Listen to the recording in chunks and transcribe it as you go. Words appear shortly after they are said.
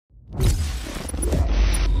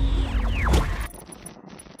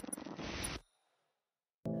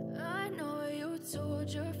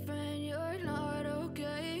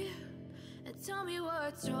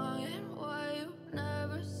what's wrong and why you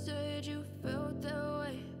never said you felt that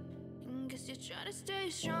way. And guess you're trying to stay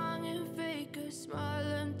strong and fake a smile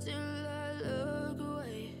until I look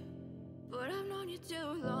away. But I've known you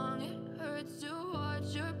too long, it hurts to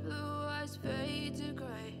watch your blue eyes fade to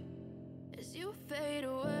gray as you fade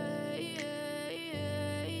away,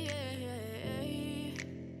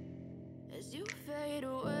 as you fade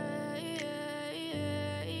away.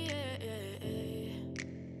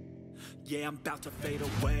 Yeah, I'm about to fade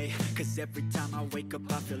away, cause every time I wake up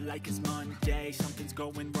I feel like it's Monday. Something's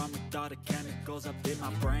going wrong with all the chemicals up in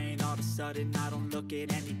my brain. All of a sudden I don't look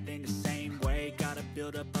at anything the same way. Got a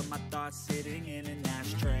build up of my thoughts sitting in an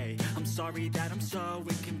ashtray. I'm sorry that I'm so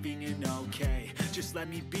inconvenient, okay. Just let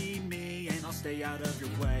me be me and I'll stay out of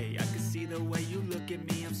your way. I can see the way you look at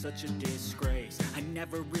me, I'm such a disgrace. I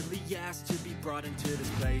never really asked to be brought into this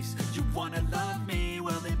place. You wanna love me?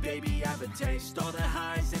 Well then baby have a taste. All the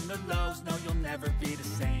highs and the lows, no, you'll never be the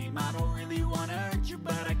same. I don't really wanna hurt you,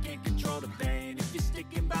 but I can't control the pain. If you're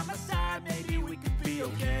sticking by my side, maybe we could be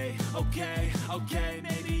okay. Okay,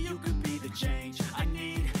 maybe you could be the change I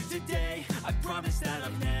need today. I promise that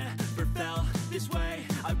I've never felt this way.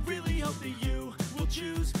 I really hope that you will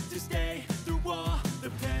choose to stay through all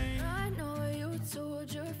the pain. I know you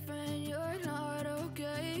told your friend you're not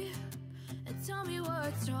okay, and tell me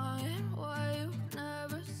what's wrong and why you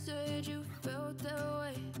never said you felt that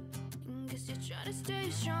way. Guess you're trying to stay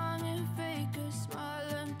strong and fake a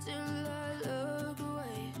smile until I look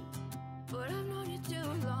away. But I've known you too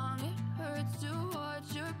long, it hurts to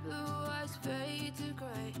watch your blue eyes fade to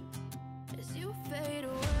gray as you fade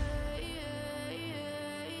away,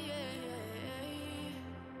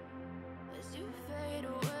 as you fade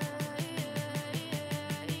away,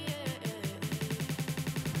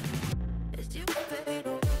 as you fade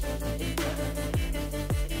away.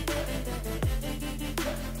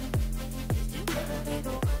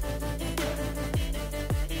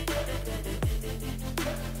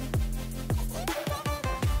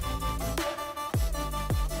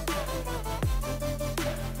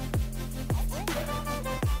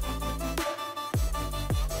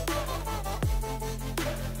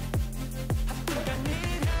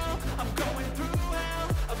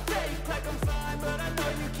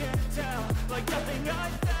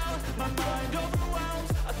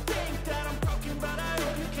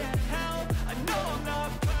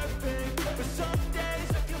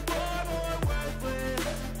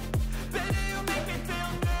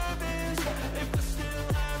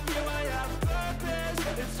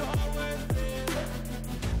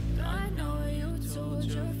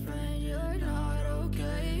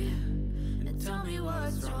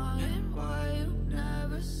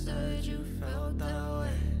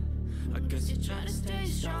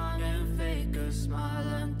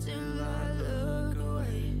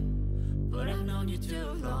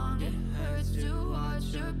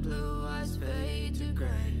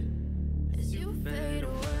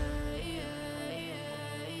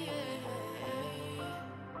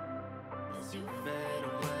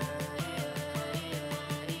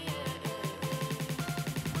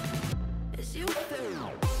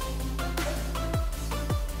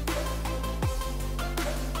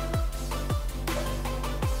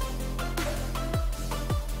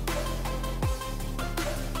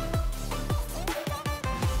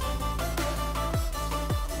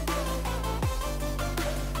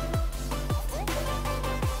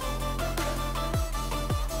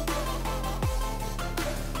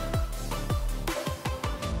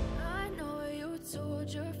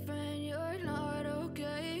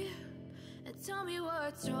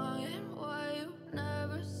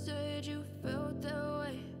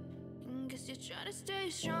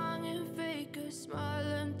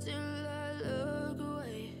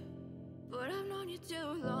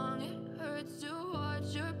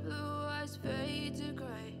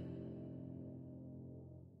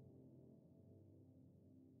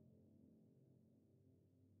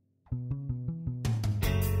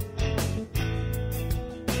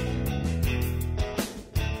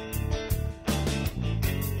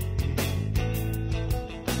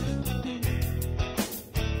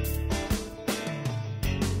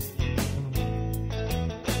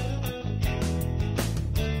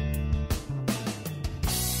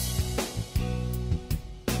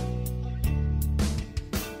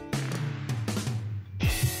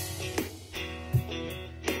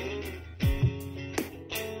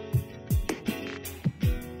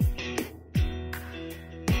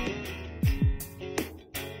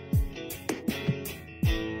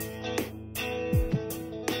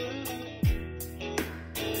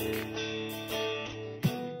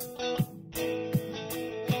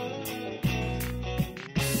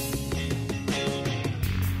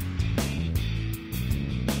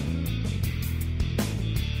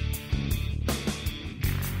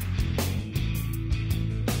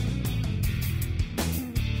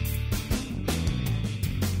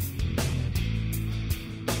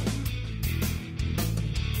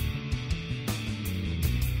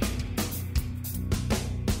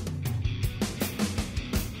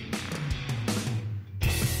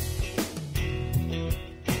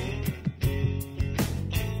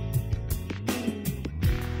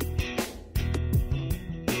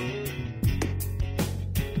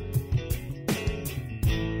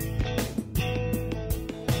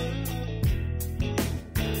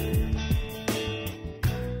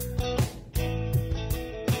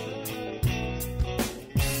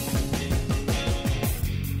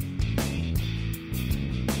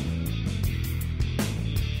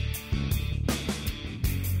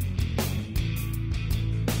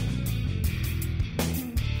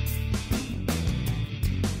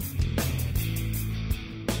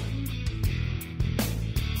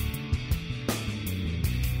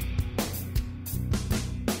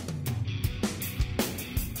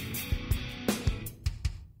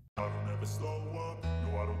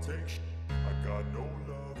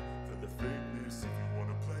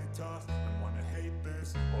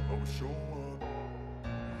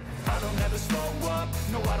 I don't ever slow up,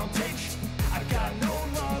 no I don't take sh**. I got no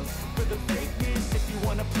love for the fakeness. If you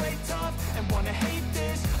wanna play tough and wanna hate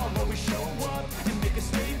this, I'll always show up and make a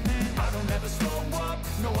statement. I don't ever slow up,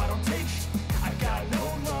 no I don't take sh**. I got no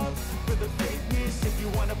love for the fakeness. If you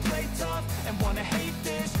wanna play tough and wanna hate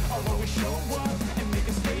this, I'll always show up and make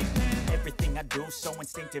a statement. Everything I do so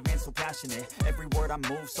instinctive and so passionate. Every word I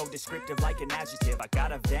move so descriptive like an adjective. I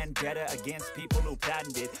got a vendetta against people who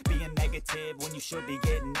patented being negative when you should be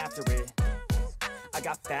getting after it. I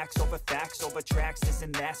got facts over tracks, this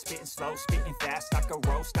and that. Spitting slow, spitting fast. I could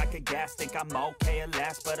roast, I could gas. Think I'm okay at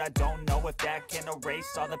last, but I don't know if that can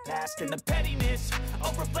erase all the past. And the pettiness, a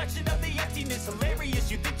reflection of the emptiness. Hilarious,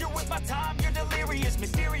 you think you're worth my time, you're delirious.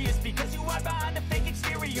 Mysterious, because you hide behind a fake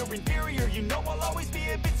exterior. Inferior, you know I'll always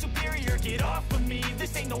be a bit superior. Get off of me,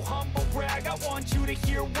 this ain't no humble brag. I want you to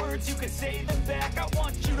hear words, you can say them back. I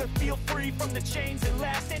want you to feel free from the chains that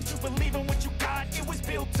last, and to believe in what you got, it was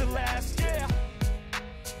built to last, yeah.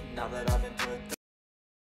 Now that I've been put.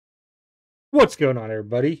 What's going on,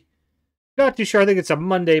 everybody? Not too sure. I think it's a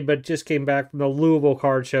Monday, but just came back from the Louisville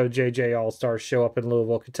Card Show, JJ All-Stars show up in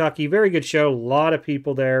Louisville, Kentucky. Very good show. A lot of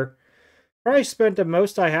people there. Probably spent the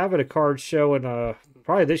most I have at a card show in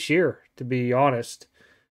probably this year, to be honest.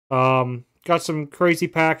 Got some crazy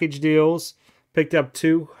package deals. Picked up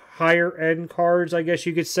 2 higher-end cards, I guess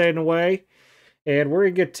you could say, in a way. And we're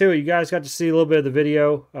going to get to it. You guys got to see a little bit of the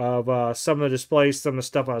video of some of the displays, some of the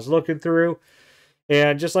stuff I was looking through.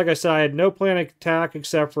 And just like I said, I had no plan of attack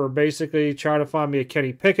except for basically trying to find me a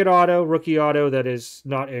Kenny Pickett auto, rookie auto that is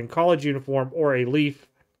not in college uniform or a Leaf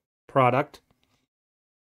product.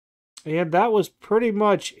 And that was pretty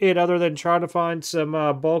much it other than trying to find some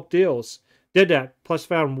bulk deals. Did that, plus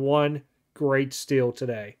found one great steal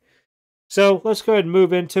today. So let's go ahead and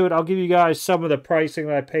move into it. I'll give you guys some of the pricing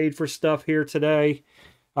that I paid for stuff here today.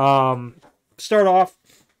 Start off,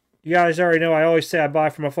 you guys already know I always say I buy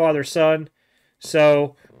from a father's son.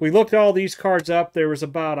 So we looked all these cards up. There was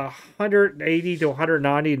about 180 to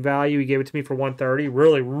 190 in value. He gave it to me for 130.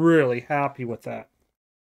 Really, really happy with that.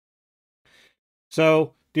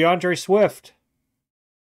 So DeAndre Swift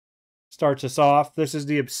starts us off. This is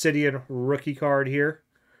the Obsidian rookie card here.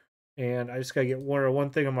 And I just got to get one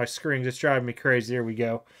thing on my screen. Just driving me crazy. There we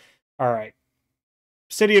go. All right.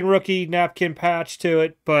 Obsidian rookie, napkin patch to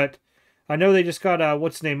it. But I know they just got,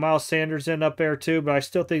 what's his name, Miles Sanders in up there too. But I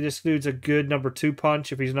still think this dude's a good number 2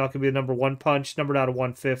 punch if he's not going to be a number 1 punch. Numbered out of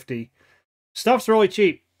 150. Stuff's really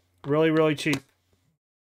cheap. Really, really cheap.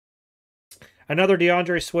 Another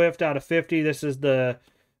DeAndre Swift out of 50. This is the,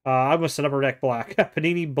 I almost said Upper Deck Black.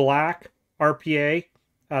 Panini Black RPA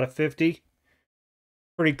out of 50.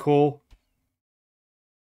 Pretty cool.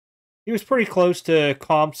 He was pretty close to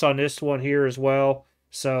comps on this one here as well.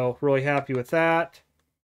 So, really happy with that.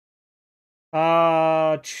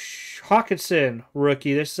 Hawkinson,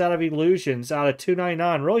 rookie. This is out of Illusions, out of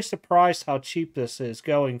 $2.99. Really surprised how cheap this is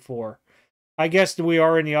going for. I guess we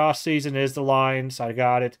are in the off-season is the Lions. I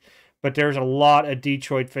got it. But there's a lot of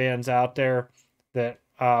Detroit fans out there that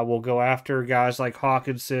will go after guys like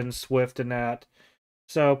Hawkinson, Swift, and that.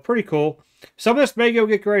 So, pretty cool. Some of this may go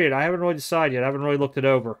get graded. I haven't really decided yet. I haven't really looked it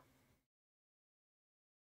over.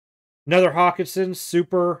 Another Hawkinson,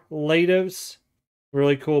 Superlatives.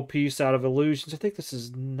 Really cool piece out of Illusions. I think this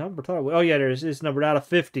is numbered. Oh, yeah, there is. It's numbered out of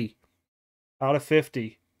 50. Out of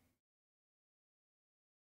 50.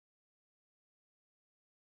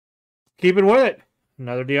 Keeping with it.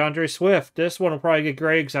 Another DeAndre Swift. This one will probably get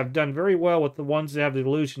graded because I've done very well with the ones that have the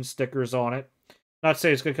Illusion stickers on it. Not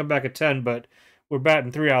saying it's going to come back at 10, but we're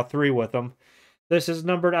batting 3 out of 3 with them. This is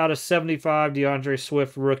numbered out of 75, DeAndre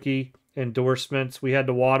Swift rookie endorsements. We had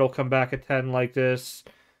the Waddle come back at 10 like this.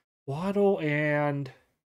 Waddle and...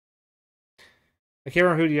 I can't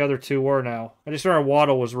remember who the other 2 were now. I just remember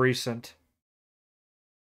Waddle was recent.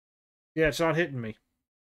 Yeah, it's not hitting me.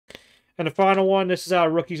 And the final one, this is out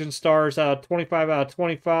of Rookies and Stars, out of 25 out of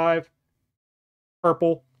 25.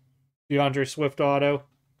 Purple, DeAndre Swift auto.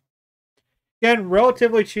 Again,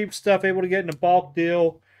 relatively cheap stuff, able to get in a bulk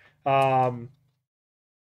deal. Don't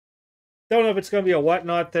know if it's going to be a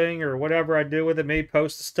whatnot thing or whatever I do with it. Maybe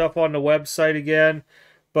post the stuff on the website again.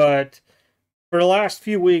 But for the last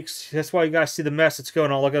few weeks, that's why you guys see the mess that's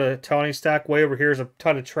going on. Look at the Tony stack. Way over here is a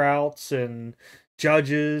ton of Trouts and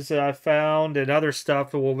Judges that I found and other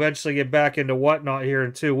stuff. And we'll eventually get back into whatnot here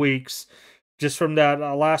in 2 weeks. Just from that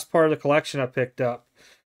last part of the collection I picked up.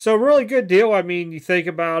 So really good deal. I mean, you think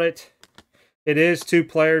about it. It is 2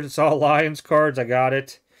 players. It's all Lions cards. I got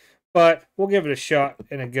it. But we'll give it a shot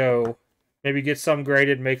and a go. Maybe get some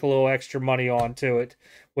graded, make a little extra money onto it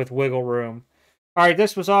with wiggle room. All right,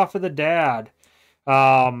 this was off of the dad.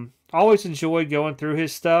 Always enjoyed going through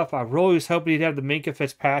his stuff. I really was hoping he'd have the Minka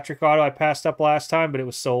Fitzpatrick auto I passed up last time, but it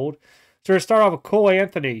was sold. So we're going to start off with Cole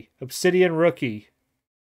Anthony, Obsidian rookie.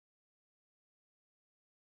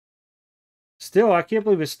 Still, I can't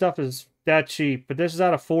believe his stuff is that cheap, but this is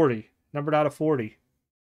out of 40. Numbered out of 40.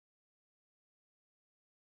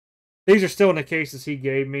 These are still in the cases he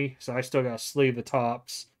gave me, so I still got to sleeve the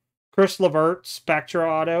tops. Chris Levert, Spectra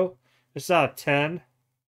auto. This is out of 10.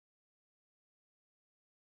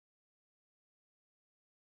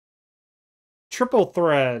 Triple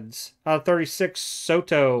Threads, out of 36,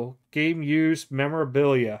 Soto, game used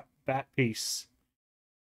memorabilia, bat piece.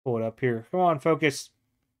 Pull it up here. Come on, focus.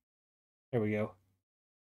 There we go.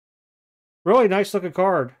 Really nice looking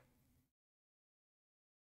card.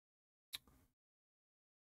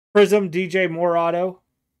 Prism, DJ Moore auto.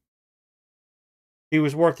 He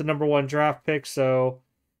was worth the #1 draft pick, so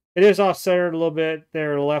it is off-centered a little bit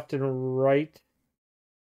there, left and right.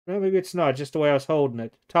 Well, maybe it's not, just the way I was holding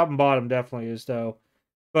it. Top and bottom definitely is, though.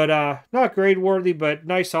 But not grade worthy, but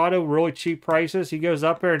nice auto, really cheap prices. He goes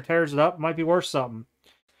up there and tears it up. Might be worth something.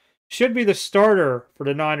 Should be the starter for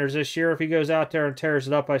the Niners this year. If he goes out there and tears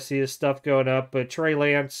it up, I see his stuff going up. But Trey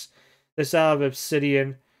Lance, this out of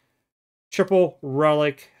Obsidian. Triple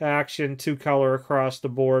relic action, 2-color across the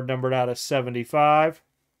board, numbered out of 75.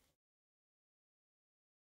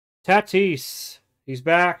 Tatis, he's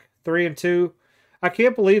back, 3-2. I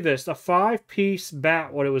can't believe this. A 5-piece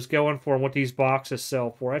bat, what it was going for and what these boxes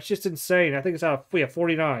sell for. That's just insane. I think it's out of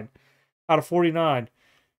 49. Out of 49.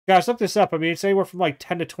 Guys, look this up. I mean, it's anywhere from like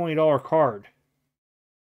 $10 to $20 card.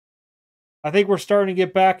 I think we're starting to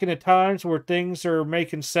get back into times where things are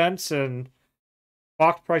making sense and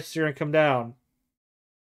box prices are going to come down.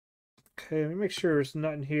 Okay, let me make sure there's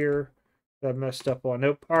nothing here that I messed up on.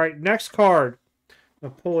 Nope. All right, next card. I'm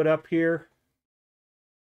going to pull it up here.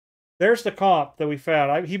 There's the comp that we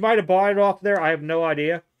found. He might have bought it off there. I have no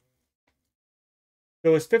idea. It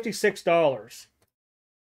was $56.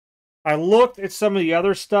 I looked at some of the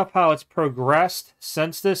other stuff, how it's progressed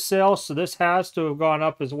since this sale. So this has to have gone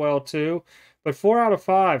up as well, too. But 4 out of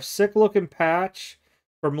 5. Sick-looking patch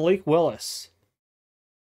for Malik Willis.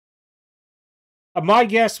 My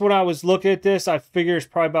guess when I was looking at this, I figure it's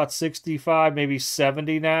probably about 65, maybe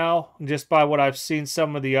 70 now. Just by what I've seen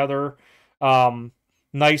some of the other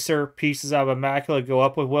nicer pieces out of Immaculate go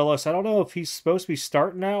up with Willis. I don't know if he's supposed to be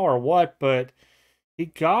starting now or what, but he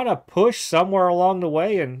got a push somewhere along the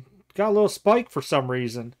way and got a little spike for some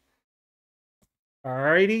reason.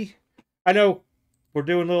 Alrighty. I know we're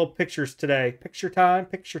doing little pictures today. Picture time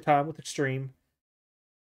with Extreme.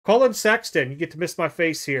 Colin Sexton, you get to miss my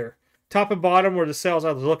face here. Top and bottom were the sales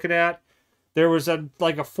I was looking at. There was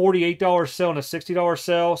like a $48 sale and a $60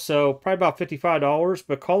 sale, so probably about $55.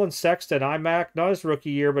 But Colin Sexton, iMac, not his rookie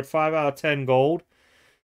year, but 5 out of 10 gold.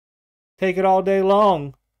 Take it all day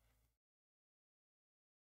long.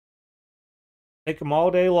 Take them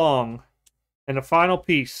all day long. And the final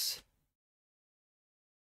piece.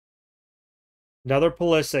 Another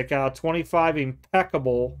Pulisic out of 25,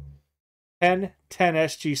 impeccable. 10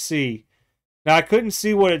 SGC. Now, I couldn't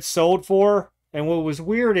see what it sold for, and what was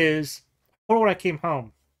weird is, when I came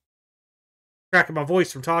home, cracking my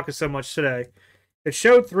voice from talking so much today, it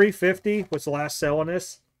showed $350 was the last sale on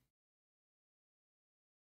this.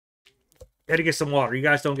 I had to get some water. You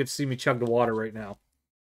guys don't get to see me chug the water right now.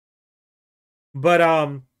 But,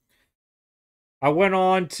 I went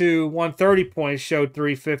on to 130 points, showed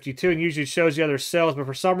 $352, and usually shows the other sales, but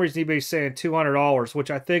for some reason eBay's saying $200, which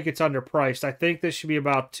I think it's underpriced. I think this should be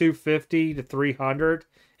about $250 to $300,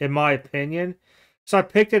 in my opinion. So I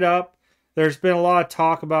picked it up. There's been a lot of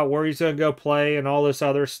talk about where he's going to go play and all this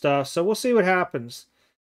other stuff, so we'll see what happens.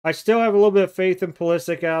 I still have a little bit of faith in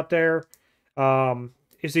Pulisic out there.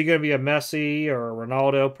 Is he going to be a Messi or a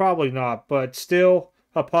Ronaldo? Probably not, but still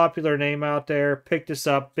a popular name out there. Picked this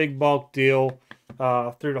up, big bulk deal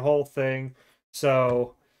through the whole thing.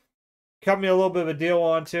 So, cut me a little bit of a deal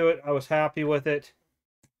onto it. I was happy with it.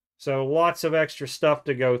 So, lots of extra stuff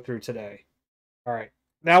to go through today. All right.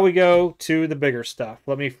 Now we go to the bigger stuff.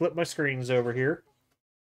 Let me flip my screens over here.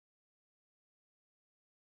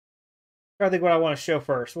 I think what I want to show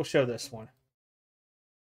first. We'll show this one.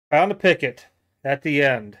 Found a Pickett at the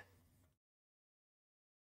end.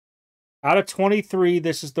 Out of 23,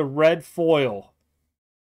 this is the red foil.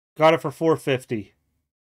 Got it for $450.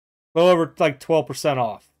 A little over like 12%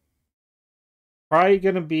 off. Probably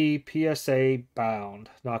going to be PSA bound.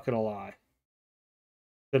 Not going to lie.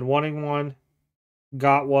 Been wanting one.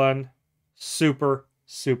 Got one. Super,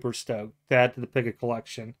 super stoked to add to the Pickett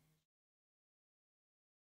collection.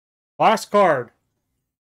 Last card.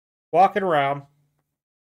 Walking around.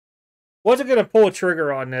 Wasn't going to pull a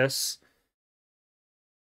trigger on this.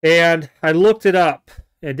 And I looked it up.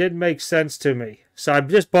 It didn't make sense to me. So I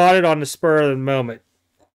just bought it on the spur of the moment.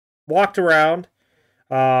 Walked around.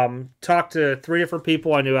 Talked to 3 different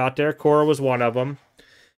people I knew out there. Cora was one of them.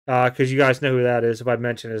 Because you guys know who that is if I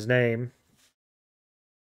mention his name.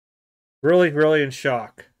 Really, really in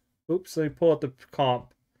shock. Oops, let me pull up the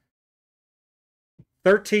comp.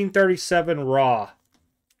 1337 raw.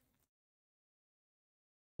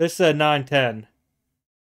 This is a 910.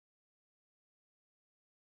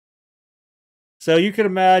 So you can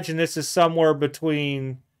imagine this is somewhere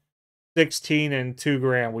between 16 and 2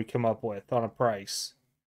 grand we come up with on a price.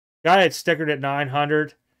 Guy had stickered at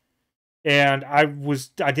 900. And I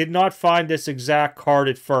did not find this exact card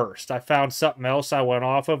at first. I found something else I went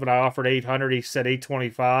off of, and I offered 800. He said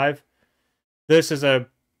 825. This is a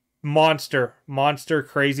monster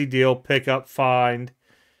crazy deal pickup find.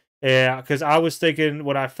 Yeah, because I was thinking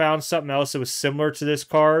when I found something else that was similar to this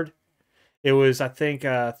card, it was I think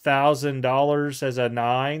 $1,000 as a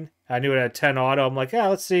 9. I knew it had 10 auto. I'm like, yeah,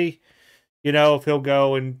 let's see, if he'll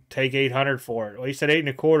go and take 800 for it. Well, he said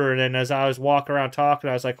 8.25, and then as I was walking around talking,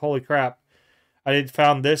 I was like, holy crap! I did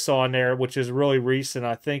found this on there, which is really recent.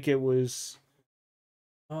 I think it was.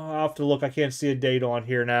 I'll have to look. I can't see a date on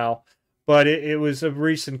here now. But it was a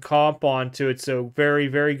recent comp onto it, so very,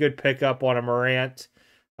 very good pickup on a Morant.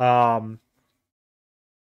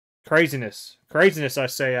 Craziness, I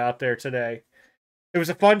say out there today. It was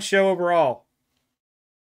a fun show overall,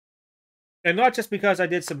 and not just because I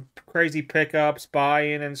did some crazy pickups,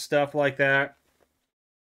 buy-in, and stuff like that.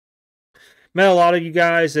 Met a lot of you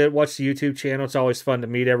guys that watch the YouTube channel. It's always fun to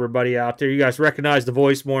meet everybody out there. You guys recognize the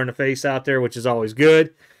voice more in the face out there, which is always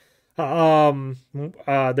good. There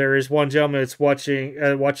is one gentleman that's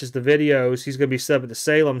watches the videos. He's going to be subbing the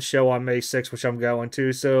Salem show on May 6th, which I'm going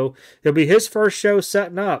to. So it'll be his first show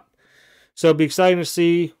setting up. So it'll be exciting to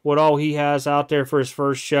see what all he has out there for his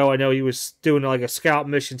first show. I know he was doing like a scout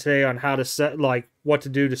mission today on how to set, like what to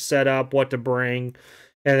do to set up, what to bring,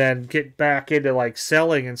 and then get back into like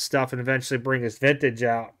selling and stuff, and eventually bring his vintage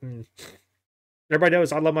out. And everybody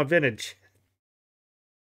knows I love my vintage.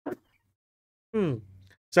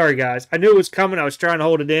 Sorry, guys. I knew it was coming. I was trying to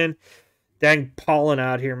hold it in. Dang pollen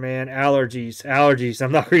out here, man. Allergies.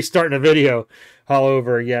 I'm not restarting the video all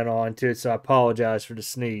over again onto it, so I apologize for the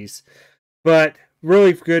sneeze. But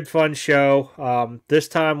really good, fun show. This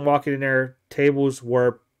time, walking in there, tables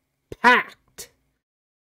were packed.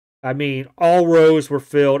 I mean, all rows were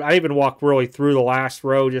filled. I even walked really through the last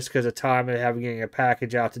row just because of time and having getting a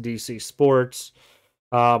package out to DC Sports.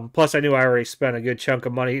 Plus, I knew I already spent a good chunk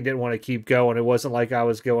of money. Didn't want to keep going. It wasn't like I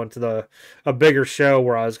was going to a bigger show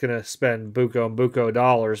where I was going to spend buco and buco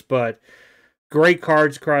dollars. But great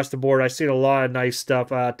cards across the board. I've seen a lot of nice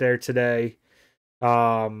stuff out there today.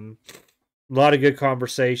 A lot of good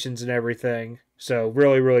conversations and everything. So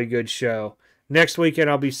really, really good show. Next weekend,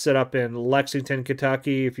 I'll be set up in Lexington,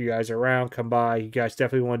 Kentucky. If you guys are around, come by. You guys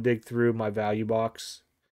definitely want to dig through my value box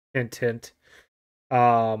and tint.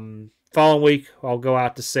 Following week, I'll go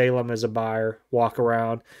out to Salem as a buyer, walk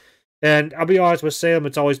around. And I'll be honest with Salem,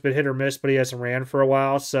 it's always been hit or miss, but he hasn't ran for a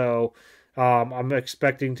while. So I'm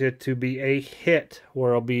expecting it to be a hit where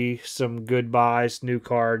there'll be some good buys, new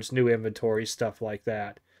cards, new inventory, stuff like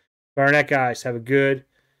that. But other than that, guys, have a good,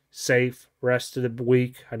 safe rest of the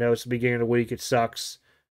week. I know it's the beginning of the week. It sucks.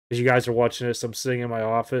 As you guys are watching this, I'm sitting in my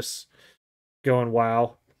office going,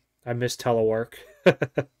 wow, I miss telework.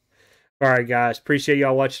 All right, guys. Appreciate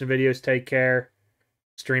y'all watching the videos. Take care.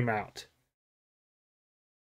 Stream out.